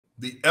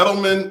the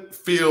Edelman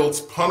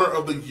Fields Punter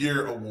of the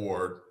Year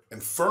Award,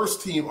 and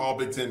first team All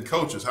Big Ten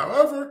coaches.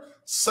 However,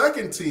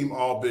 second team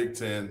All Big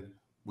Ten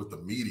with the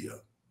media.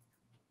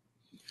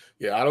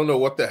 Yeah, I don't know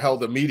what the hell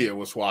the media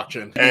was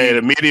watching. Hey,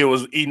 the media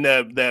was eating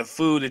that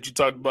food that you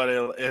talked about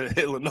in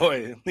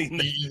Illinois.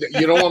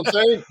 You know what I'm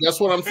saying? That's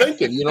what I'm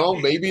thinking. You know,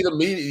 maybe the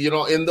media,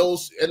 in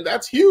those, and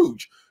that's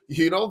huge.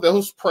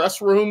 Those press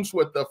rooms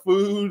with the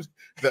food,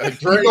 the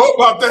drinks. You know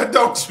about that,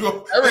 don't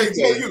you?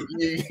 Everything.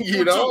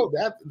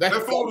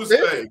 That food is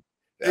big.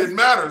 It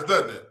matters,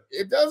 doesn't it?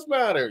 It does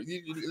matter.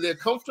 They're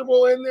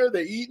comfortable in there.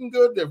 They're eating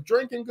good. They're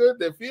drinking good.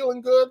 They're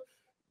feeling good.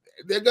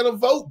 They're going to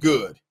vote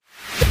good.